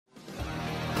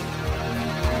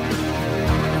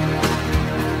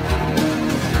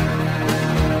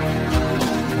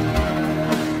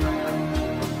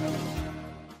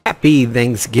Happy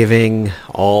Thanksgiving,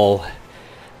 all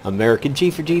American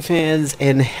G4G fans,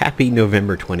 and happy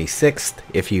November 26th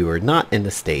if you are not in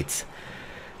the States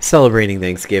celebrating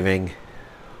Thanksgiving.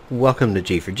 Welcome to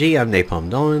G4G, I'm Napalm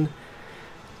Dawn.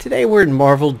 Today we're in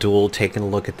Marvel Duel taking a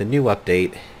look at the new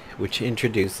update, which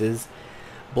introduces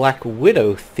Black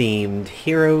Widow themed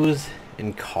heroes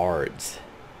and cards.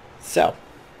 So,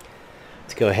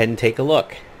 let's go ahead and take a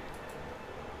look.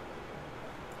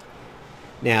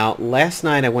 Now, last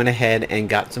night I went ahead and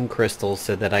got some crystals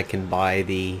so that I can buy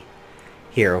the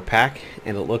hero pack,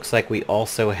 and it looks like we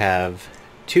also have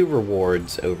 2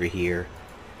 rewards over here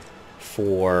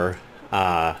for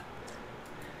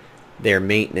their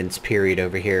maintenance period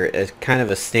over here. It's kind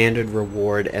of a standard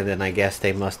reward, and then I guess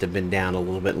they must have been down a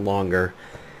little bit longer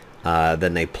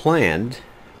than they planned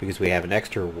because we have an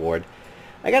extra reward.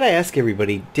 I gotta ask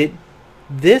everybody, did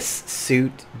this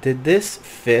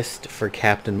fist for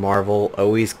Captain Marvel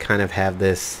always kind of have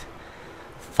this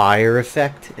fire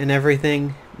effect and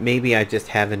everything? Maybe I just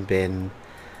haven't been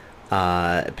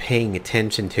paying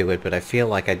attention to it, but I feel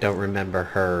like I don't remember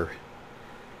her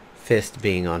fist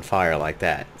being on fire like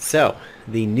that. So,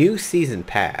 the new season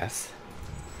pass,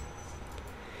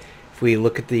 if we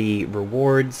look at the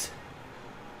rewards,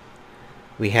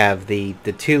 we have the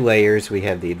 2 layers. We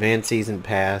have the advanced season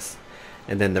pass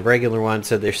and then the regular one.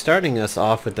 So they're starting us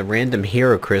off with the random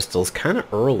hero crystals kind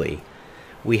of early.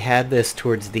 We had this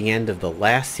towards the end of the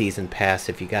last season pass.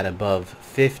 If you got above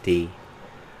 50,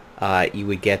 you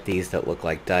would get these that look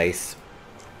like dice.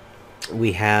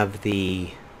 We have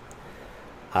the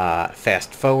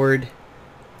fast forward.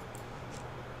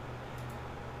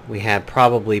 We have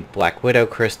probably Black Widow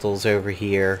crystals over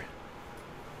here.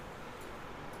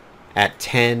 At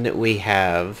 10 we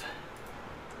have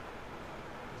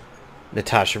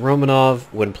Natasha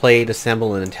Romanoff. When played,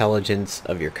 assemble an intelligence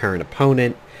of your current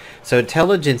opponent. So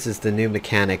intelligence is the new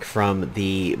mechanic from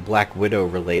the Black Widow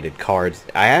related cards.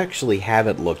 I actually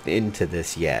haven't looked into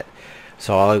this yet,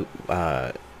 so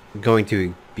I'm going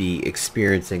to be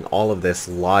experiencing all of this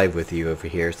live with you over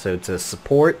here. So it's a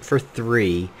support for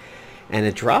 3, and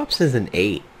it drops as an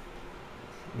 8,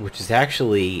 which is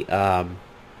actually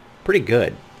pretty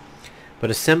good.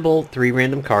 But assemble 3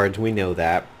 random cards, we know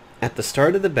that. At the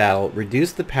start of the battle,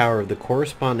 reduce the power of the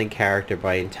corresponding character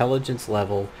by intelligence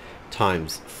level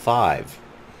times 5.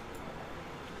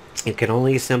 It can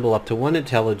only assemble up to 1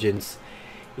 intelligence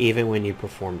even when you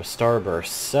perform a starburst.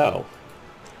 So,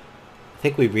 I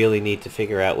think we really need to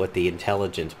figure out what the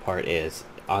intelligence part is.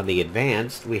 On the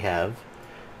advanced, we have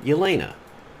Yelena.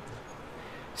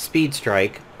 Speed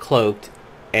Strike, Cloaked,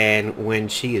 and when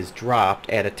she is dropped,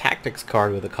 add a tactics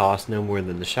card with a cost no more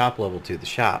than the shop level to the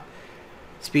shop.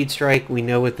 Speed Strike, we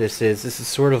know what this is. This is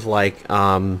sort of like,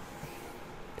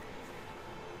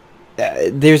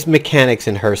 there's mechanics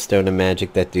in Hearthstone and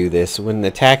Magic that do this. When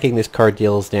attacking, this card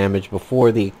deals damage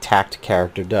before the attacked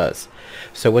character does.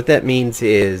 So what that means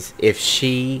is, if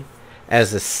she,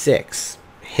 as a 6,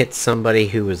 hits somebody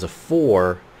who is a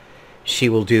 4, she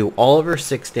will do all of her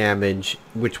 6 damage,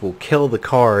 which will kill the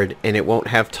card, and it won't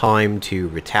have time to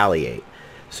retaliate.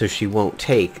 So she won't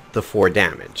take the 4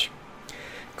 damage.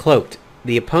 Cloaked.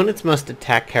 The opponents must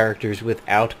attack characters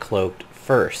without Cloaked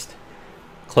first.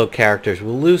 Cloaked characters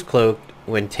will lose Cloaked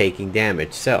when taking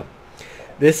damage. So,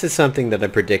 this is something that I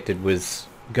predicted was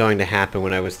going to happen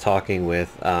when I was talking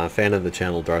with a fan of the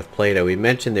channel, Darth Plato. We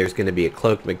mentioned there's going to be a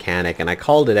Cloaked mechanic, and I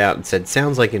called it out and said,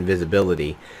 sounds like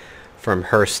invisibility from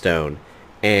Hearthstone.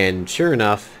 And sure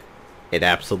enough, it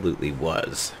absolutely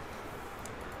was.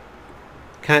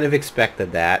 Kind of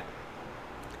expected that.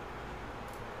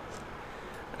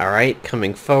 Alright,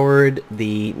 coming forward,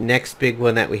 the next big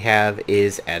one that we have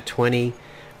is at 20,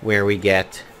 where we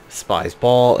get Spy's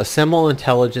Ball. Assemble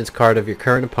intelligence card of your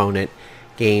current opponent,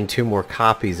 gain 2 more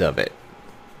copies of it.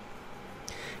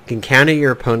 Can counter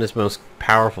your opponent's most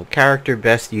powerful character,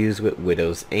 best used with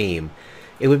Widow's Aim.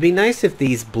 It would be nice if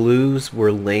these blues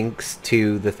were links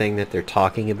to the thing that they're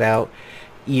talking about.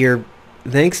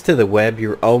 Thanks to the web,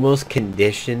 you're almost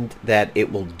conditioned that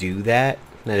it will do that.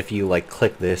 That if you like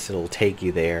click this, it'll take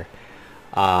you there.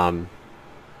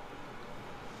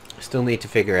 Still need to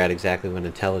figure out exactly what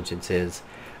intelligence is.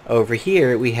 Over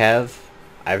here we have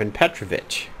Ivan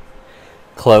Petrovich.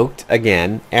 Cloaked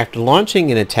again. After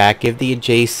launching an attack, give the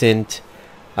adjacent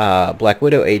Black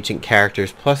Widow agent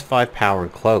characters +5 power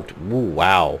and Cloaked. Ooh,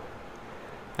 wow.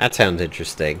 That sounds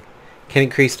interesting. Can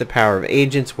increase the power of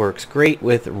agents. Works great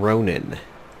with Ronin.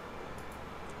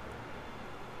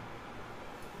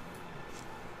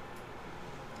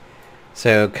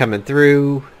 So coming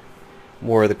through,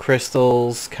 more of the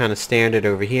crystals, kind of standard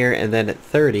over here, and then at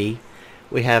 30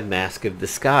 we have Mask of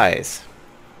Disguise.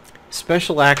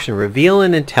 Special action, reveal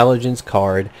an intelligence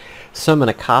card, summon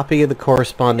a copy of the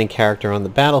corresponding character on the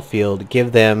battlefield,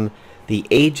 give them the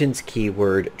agent's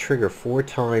keyword, trigger 4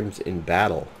 times in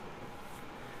battle.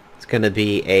 It's going to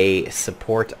be a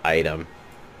support item.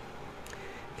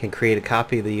 Can create a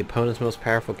copy of the opponent's most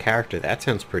powerful character. That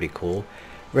sounds pretty cool.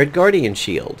 Red Guardian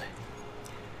Shield.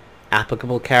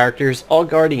 Applicable characters, all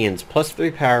Guardians,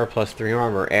 +3 power, +3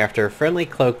 armor. After a friendly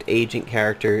cloaked agent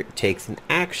character takes an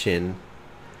action,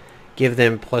 give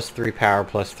them +3 power,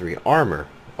 +3 armor.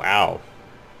 Wow.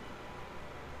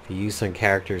 For use on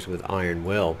characters with Iron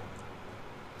Will.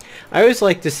 I always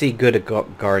like to see good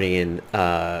Guardian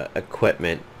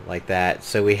equipment like that.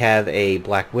 So we have a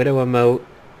Black Widow emote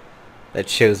that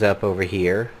shows up over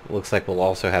here. Looks like we'll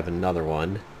also have another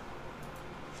one.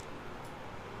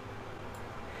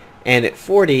 And at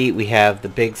 40, we have the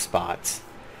big spots.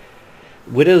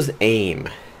 Widow's Aim.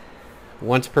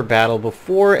 Once per battle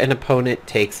before an opponent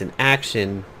takes an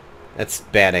action. That's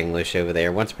bad English over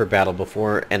there. Once per battle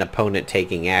before an opponent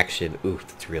taking action. Ooh,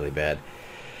 that's really bad.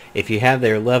 If you have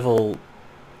their level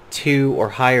 2 or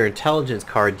higher intelligence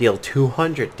card, deal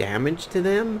 200 damage to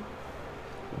them?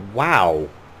 Wow.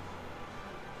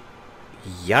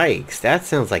 Yikes. That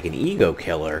sounds like an ego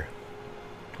killer.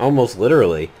 Almost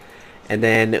literally. And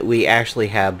then we actually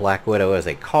have Black Widow as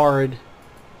a card.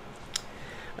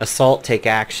 Assault, take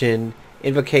action.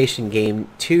 Invocation, game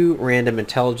 2 random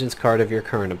intelligence card of your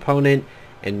current opponent.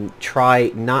 And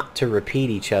try not to repeat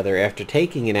each other. After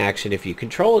taking an action, if you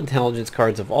control intelligence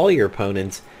cards of all your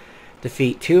opponents,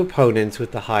 defeat 2 opponents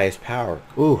with the highest power.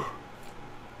 Ooh.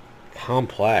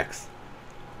 Complex.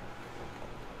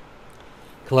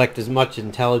 Collect as much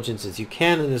intelligence as you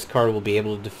can, and this card will be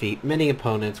able to defeat many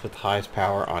opponents with the highest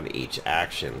power on each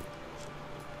action.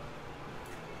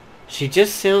 She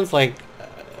just sounds like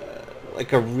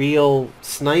a real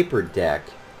sniper deck.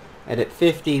 And at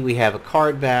 50, we have a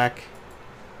card back,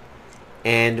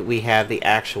 and we have the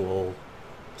actual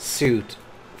suit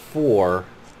for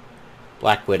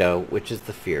Black Widow, which is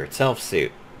the Fear Itself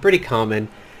suit. Pretty common.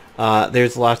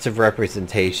 There's lots of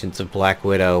representations of Black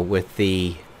Widow with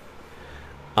the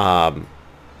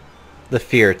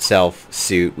Fear Itself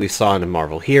suit. We saw it in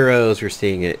Marvel Heroes. We're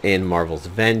seeing it in Marvel's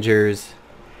Avengers.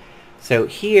 So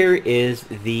here is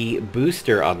the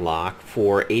booster unlock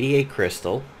for 88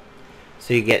 Crystal.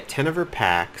 So you get 10 of her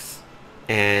packs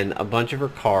and a bunch of her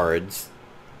cards.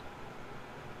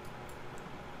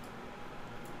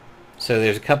 So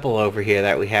there's a couple over here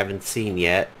that we haven't seen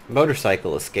yet.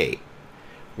 Motorcycle Escape.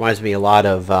 Reminds me a lot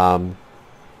of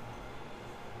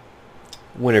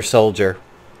Winter Soldier.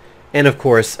 And of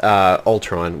course,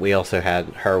 Ultron. We also had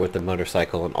her with the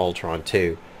motorcycle in Ultron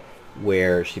too,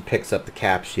 where she picks up the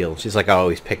cap shield. She's like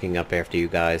always picking up after you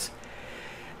guys.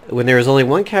 When there is only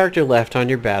one character left on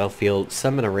your battlefield,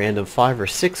 summon a random 5 or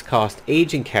 6 cost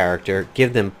agent character,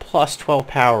 give them +12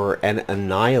 power, and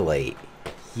annihilate.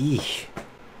 Yeesh.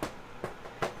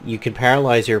 You can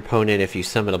paralyze your opponent if you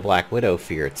summon a Black Widow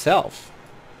Fear Itself.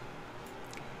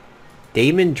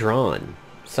 Damon Drawn.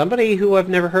 Somebody who I've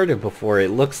never heard of before.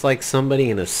 It looks like somebody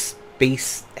in a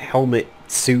space helmet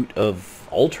suit of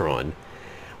Ultron.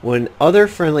 When other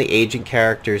friendly agent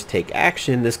characters take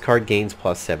action, this card gains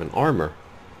 +7 armor.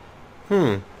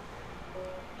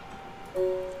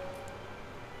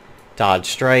 Dodge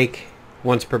Strike.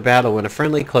 Once per battle, when a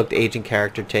friendly cloaked agent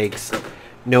character takes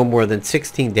no more than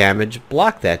 16 damage,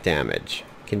 block that damage.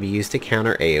 Can be used to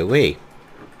counter AoE.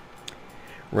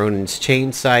 Ronin's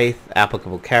Chain Scythe,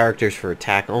 applicable characters for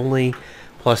attack only,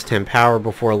 +10 power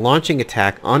before launching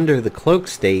attack under the cloak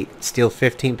state, steal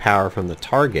 15 power from the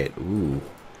target. Ooh.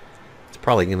 It's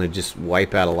probably going to just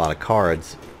wipe out a lot of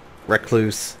cards.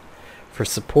 Recluse, for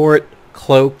support,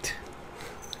 cloaked.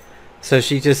 So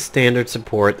she's just standard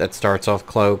support that starts off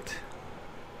cloaked.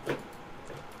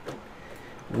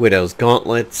 Widow's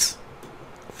Gauntlets,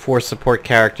 for support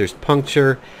characters,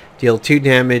 puncture. Deal 2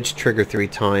 damage, trigger 3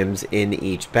 times in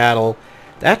each battle.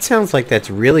 That sounds like that's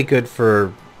really good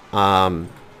for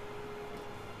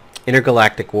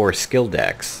Intergalactic War skill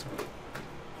decks.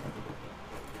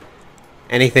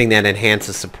 Anything that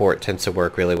enhances support tends to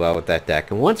work really well with that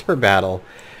deck. And once per battle,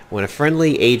 when a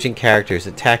friendly agent character is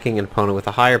attacking an opponent with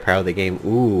a higher power of the game,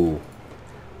 ooh.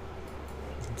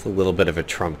 It's a little bit of a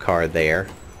trump card there.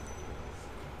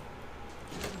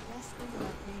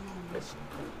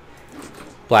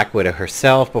 Black Widow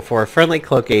herself. Before a friendly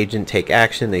cloak agent take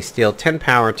action, they steal 10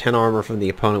 power, 10 armor from the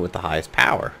opponent with the highest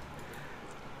power.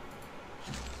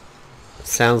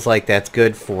 Sounds like that's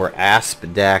good for Asp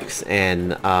decks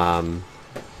and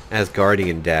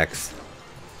Asgardian decks.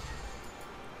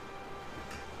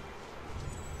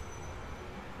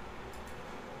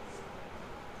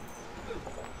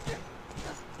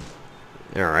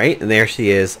 Alright, and there she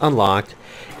is, unlocked.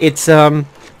 It's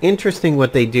interesting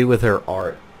what they do with her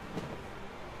art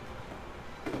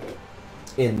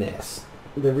in this.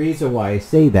 The reason why I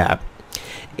say that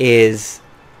is,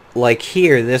 like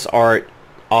here, this art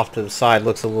off to the side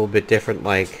looks a little bit different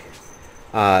like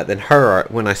than her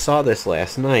art. When I saw this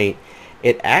last night,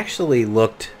 it actually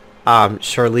looked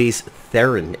Charlize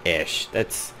Theron-ish.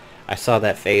 I saw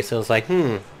that face, I was like,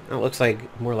 that looks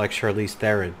like more like Charlize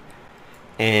Theron.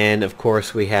 And of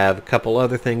course we have a couple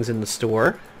other things in the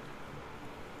store.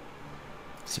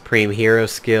 Supreme Hero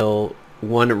Skill,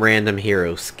 1 random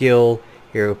hero skill,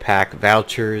 hero pack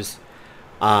vouchers.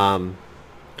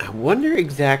 I wonder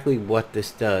exactly what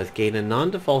this does. Gain a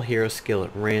non-default hero skill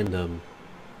at random.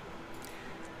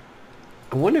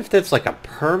 I wonder if that's like a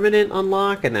permanent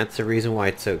unlock and that's the reason why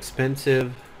it's so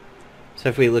expensive. So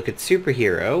if we look at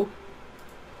superhero,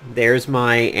 there's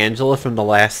my Angela from the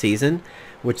last season,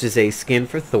 which is a skin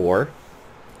for Thor.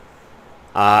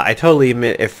 I totally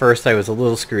admit at first I was a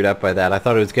little screwed up by that. I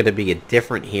thought it was going to be a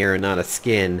different hero, not a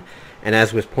skin. And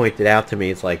as was pointed out to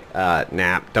me, it's like,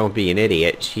 nah, don't be an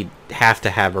idiot. She'd have to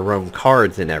have her own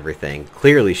cards and everything.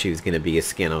 Clearly she was going to be a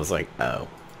skin. I was like, oh.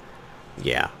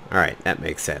 Yeah, alright, that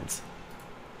makes sense.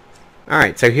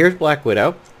 Alright, so here's Black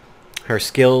Widow. Her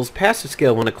skills, passive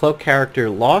skill, when a cloaked character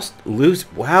lose...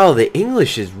 Wow, the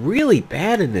English is really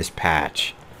bad in this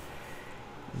patch.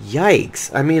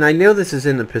 Yikes. I mean, I know this is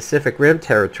in the Pacific Rim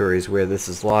territories where this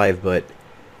is live, but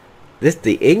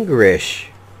the English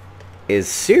is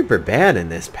super bad in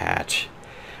this patch.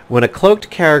 When a cloaked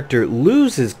character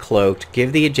loses cloaked,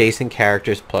 give the adjacent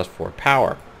characters +4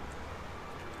 power.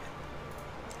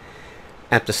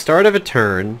 At the start of a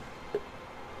turn...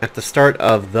 At the start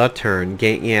of the turn,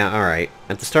 gain... Yeah, alright.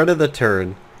 At the start of the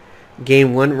turn,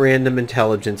 gain 1 random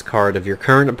intelligence card of your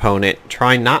current opponent.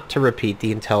 Try not to repeat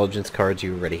the intelligence cards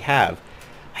you already have.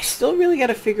 I still really got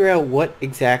to figure out what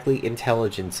exactly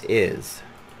intelligence is.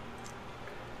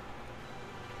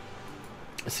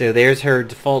 So there's her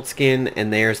default skin,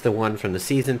 and there's the one from the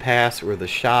season pass or the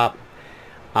shop.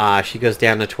 She goes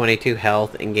down to 22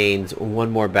 health and gains 1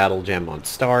 more battle gem on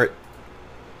start.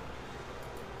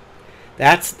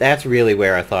 That's really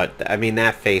where I thought... I mean,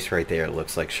 that face right there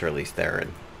looks like Charlize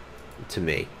Theron to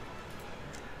me.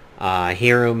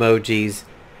 Hero emojis.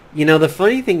 You know, the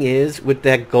funny thing is, with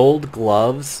that gold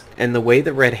gloves and the way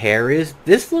the red hair is,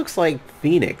 this looks like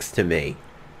Phoenix to me.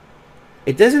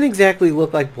 It doesn't exactly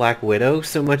look like Black Widow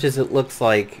so much as it looks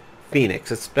like Phoenix,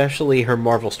 especially her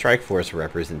Marvel Strike Force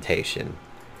representation.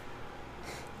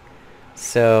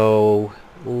 So,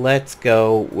 let's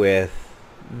go with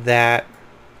that.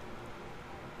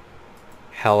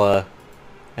 Hela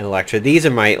and Elektra. These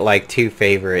are my like 2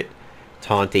 favorite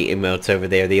taunty emotes over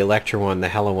there. The Elektra one, the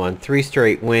Hela one. 3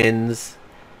 straight wins.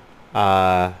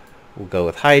 We'll go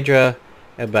with Hydra.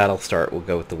 And Battle Start, we'll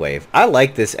go with the Wave. I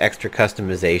like this extra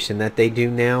customization that they do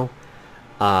now.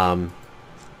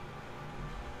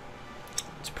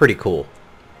 It's pretty cool.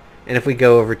 And if we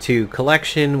go over to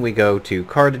Collection, we go to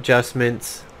Card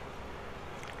Adjustments.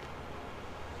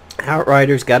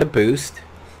 Outriders got a boost.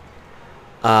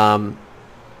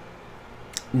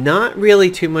 Not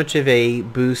really too much of a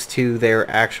boost to their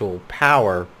actual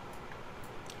power,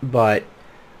 but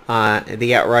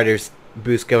the Outriders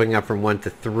boost going up from 1 to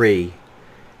 3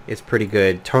 is pretty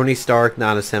good. Tony Stark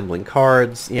not assembling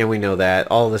cards, yeah, we know that.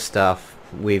 All this stuff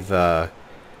we've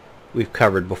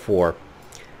covered before.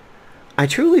 I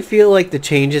truly feel like the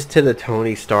changes to the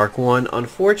Tony Stark one,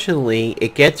 unfortunately,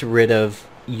 it gets rid of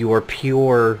your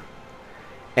pure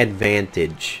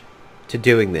advantage to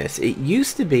doing this. It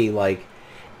used to be like,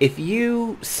 if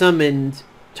you summoned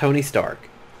Tony Stark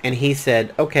and he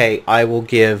said, okay, I will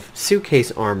give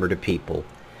suitcase armor to people,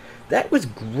 that was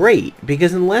great,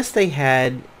 because unless they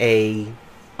had a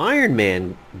Iron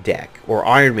Man deck or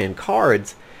Iron Man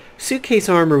cards, suitcase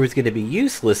armor was going to be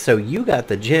useless. So you got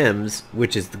the gems,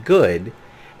 which is the good,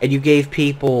 and you gave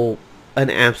people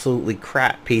an absolutely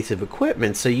crap piece of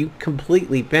equipment, so you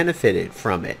completely benefited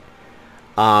from it.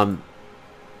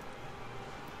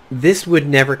 This would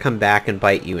never come back and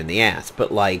bite you in the ass, but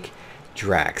like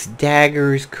Drax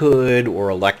daggers could, or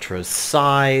Elektra's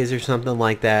size or something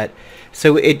like that.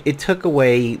 So it took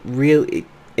away, really,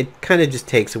 it kind of just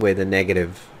takes away the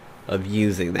negative of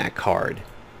using that card.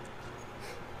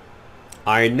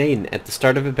 Iron Maiden. At the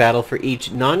start of a battle, for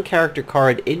each non-character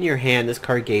card in your hand, this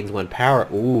card gains 1 power.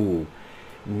 Ooh.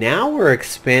 Now we're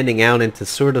expanding out into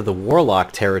sort of the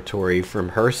Warlock territory from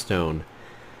Hearthstone.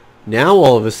 Now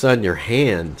all of a sudden your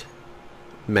hand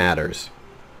matters.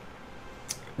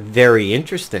 Very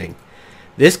interesting.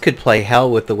 This could play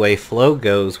hell with the way flow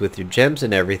goes with your gems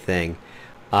and everything.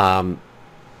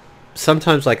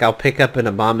 sometimes, like, I'll pick up an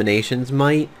Abomination's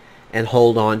Might and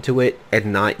hold on to it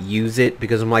and not use it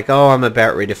because I'm like, oh, I'm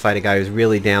about ready to fight a guy who's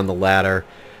really down the ladder.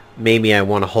 Maybe I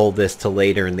want to hold this till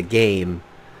later in the game,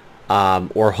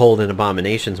 or hold an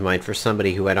Abomination's Might for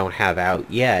somebody who I don't have out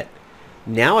yet.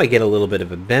 Now I get a little bit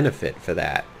of a benefit for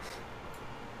that.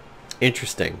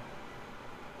 Interesting.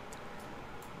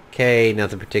 Okay,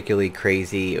 nothing particularly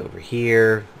crazy over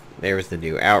here. There's the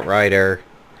new Outrider.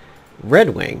 Red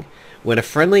Wing. When a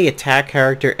friendly attack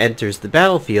character enters the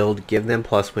battlefield, give them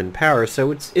 +1 power.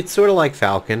 So it's sort of like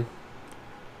Falcon.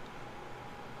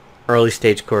 Early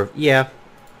stage core. Yeah.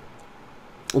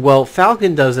 Well,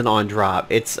 Falcon does it on drop.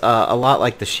 It's a lot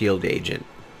like the Shield Agent.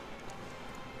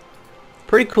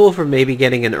 Pretty cool for maybe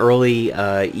getting an early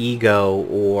Ego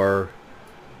or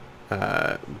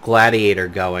Gladiator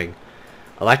going.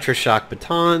 Electroshock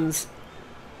Batons.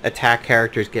 Attack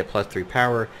characters get +3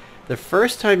 power. The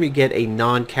first time you get a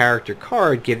non-character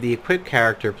card, give the equipped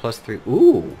character +3.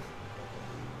 Ooh.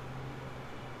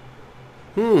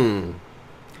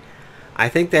 I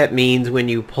think that means when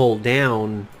you pull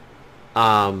down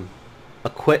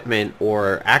equipment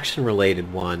or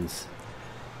action-related ones.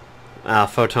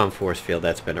 Photon Force Field,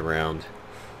 that's been around.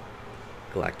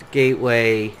 Galactic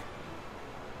Gateway.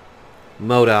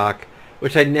 MODOK,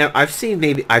 which I've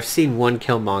seen one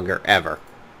Killmonger ever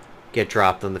get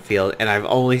dropped on the field, and I've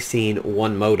only seen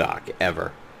one MODOK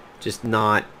ever. Just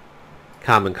not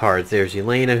common cards. There's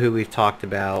Yelena, who we've talked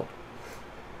about.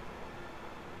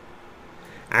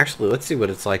 Actually, let's see what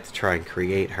it's like to try and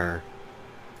create her.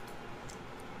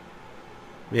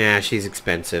 Yeah, she's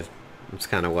expensive. That's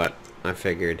kind of what I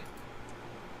figured.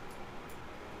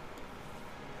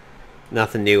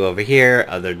 Nothing new over here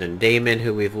other than Damon,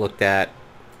 who we've looked at.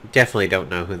 Definitely don't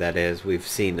know who that is. We've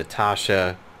seen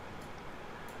Natasha.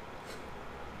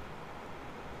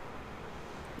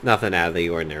 Nothing out of the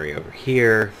ordinary over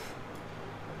here.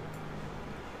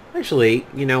 Actually,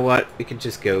 you know what? We could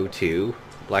just go to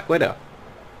Black Widow.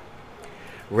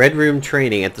 Red Room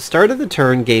Training. At the start of the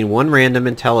turn, gain 1 random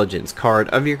intelligence card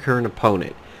of your current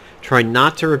opponent. Try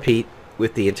not to repeat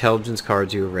with the intelligence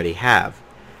cards you already have.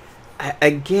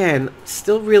 Again,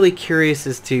 still really curious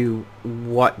as to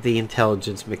what the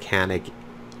intelligence mechanic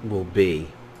will be.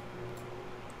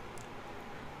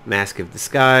 Mask of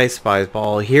Disguise, Spy's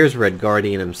Ball. Here's Red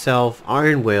Guardian himself.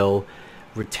 Iron Will,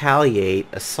 Retaliate,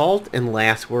 Assault, and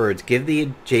Last Words. Give the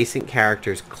adjacent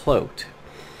characters cloaked.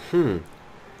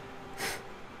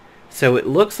 So it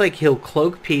looks like he'll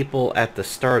cloak people at the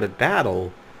start of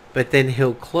battle, but then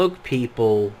he'll cloak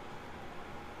people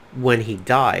when he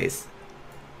dies.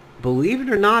 Believe it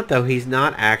or not, though, he's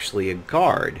not actually a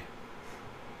guard.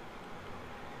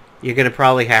 You're going to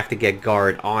probably have to get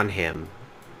guard on him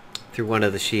through one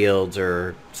of the shields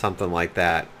or something like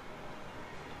that.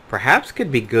 Perhaps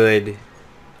could be good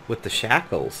with the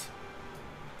shackles.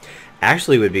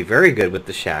 Actually would be very good with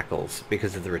the shackles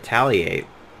because of the Retaliate.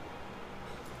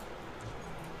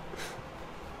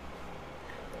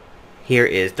 Here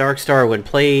is Darkstar. When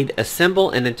played,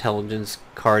 assemble an intelligence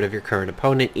card of your current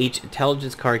opponent. Each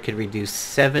intelligence card can reduce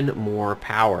 7 more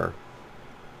power.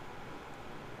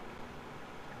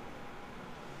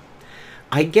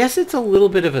 I guess it's a little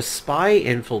bit of a spy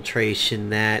infiltration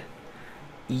that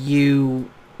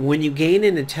when you gain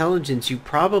an intelligence, you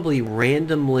probably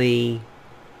randomly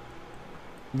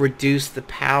reduce the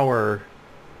power.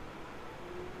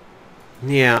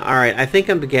 Yeah, alright, I think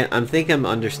I'm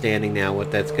understanding now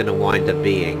what that's going to wind up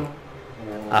being.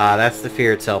 That's the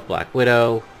Fear itself, Black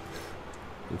Widow.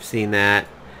 We've seen that.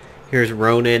 Here's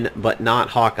Ronin, but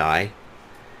not Hawkeye.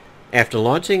 After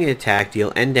launching an attack,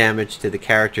 deal N damage to the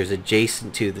characters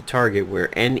adjacent to the target,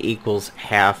 where N equals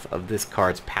half of this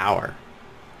card's power.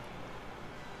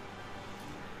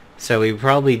 So we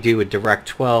probably do a direct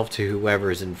 12 to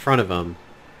whoever is in front of him,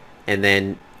 and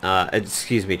then,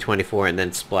 excuse me, 24, and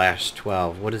then splash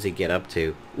 12. What does he get up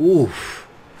to? Oof.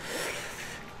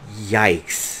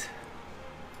 Yikes.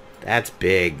 That's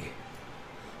big.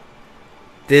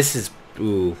 This is,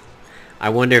 ooh. I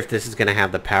wonder if this is going to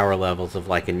have the power levels of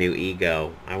like a new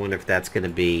Ego. I wonder if that's going to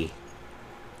be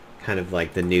kind of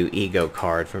like the new Ego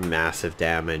card for massive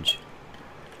damage.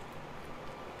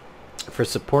 For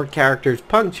support characters,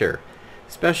 Puncture.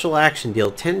 Special action, deal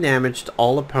 10 damage to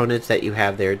all opponents that you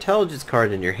have their intelligence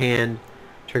card in your hand.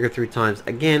 Trigger 3 times.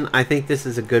 Again, I think this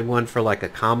is a good one for like a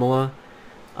Kamala.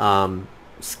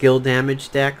 Skill damage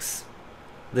decks.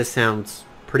 This sounds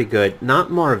pretty good.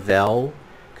 Not Marvel,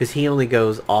 because he only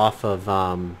goes off of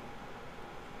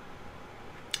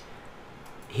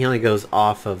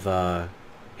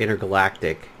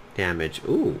intergalactic damage.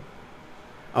 Ooh.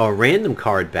 Oh, a random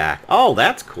card back. Oh,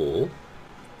 that's cool.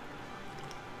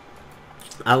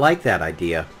 I like that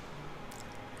idea.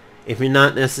 If you're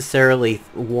not necessarily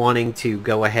wanting to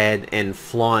go ahead and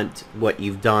flaunt what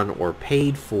you've done or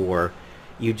paid for,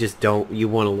 you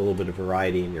want a little bit of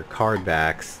variety in your card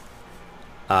backs.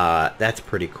 That's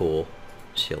pretty cool.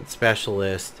 Shield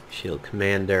Specialist, Shield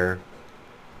Commander.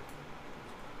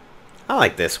 I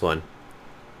like this one.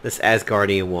 This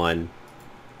Asgardian one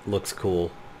looks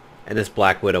cool. And this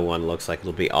Black Widow one looks like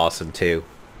it'll be awesome too.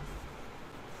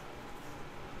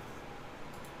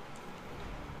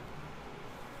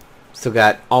 Still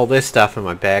got all this stuff in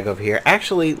my bag over here.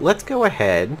 Actually, let's go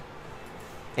ahead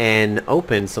and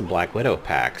open some Black Widow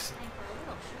packs.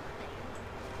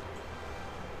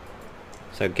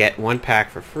 So get one pack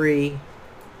for free.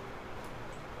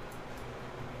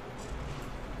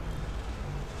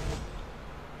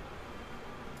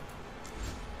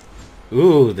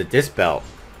 Ooh, the disc belt.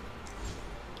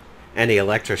 And the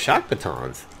electroshock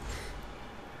batons.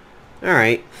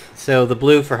 Alright, so the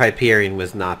blue for Hyperion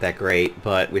was not that great,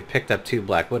 but we picked up 2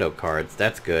 Black Widow cards.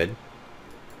 That's good.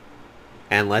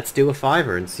 And let's do a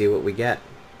 5er and see what we get.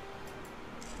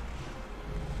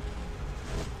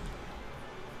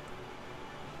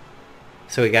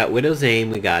 So we got Widow's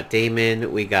Aim, we got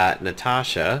Damon, we got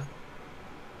Natasha,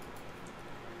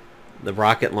 the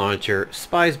Rocket Launcher,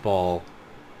 Spy's Ball,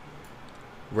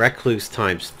 Recluse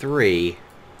 ×3,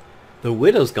 the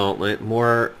Widow's Gauntlet,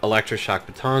 more Electroshock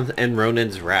Batons, and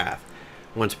Ronin's Wrath.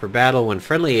 Once per battle, when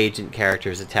friendly agent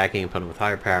characters attacking opponent with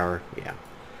higher power. Yeah.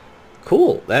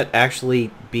 Cool. That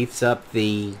actually beefs up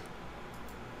the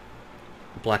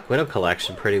Black Widow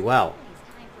collection pretty well.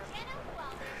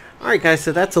 Alright guys,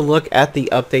 so that's a look at the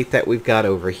update that we've got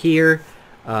over here.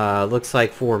 Looks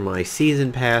like for my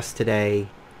Season Pass today,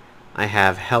 I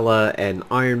have Hela and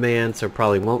Iron Man, so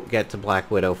probably won't get to Black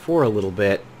Widow for a little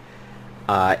bit.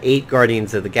 8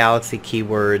 Guardians of the Galaxy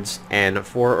keywords, and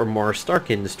 4 or more Stark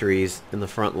Industries in the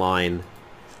front line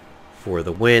for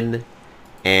the win.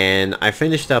 And I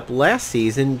finished up last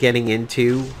season getting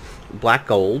into Black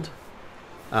Gold.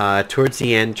 Towards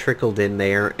the end, trickled in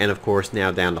there, and of course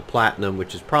now down to Platinum,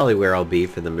 which is probably where I'll be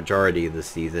for the majority of the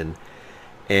season.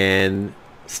 And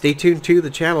stay tuned to the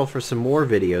channel for some more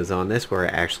videos on this, where I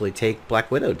actually take Black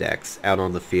Widow decks out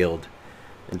on the field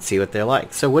and see what they're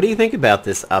like. So what do you think about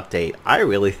this update? I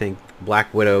really think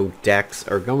Black Widow decks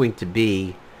are going to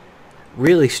be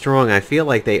really strong. I feel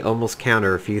like they almost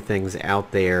counter a few things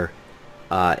out there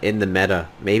in the meta,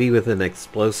 maybe with an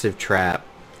explosive trap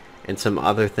and some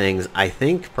other things. I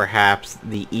think perhaps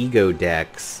the Ego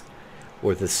decks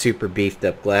or the super beefed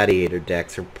up Gladiator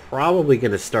decks are probably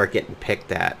going to start getting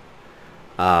picked at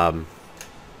a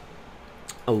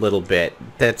little bit.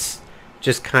 That's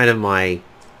just kind of my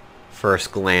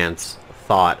first glance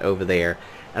thought over there.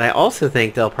 And I also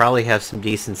think they'll probably have some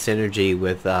decent synergy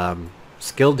with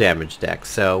skill damage decks.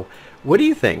 So what do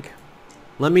you think?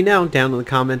 Let me know down in the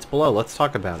comments below. Let's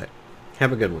talk about it.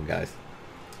 Have a good one, guys.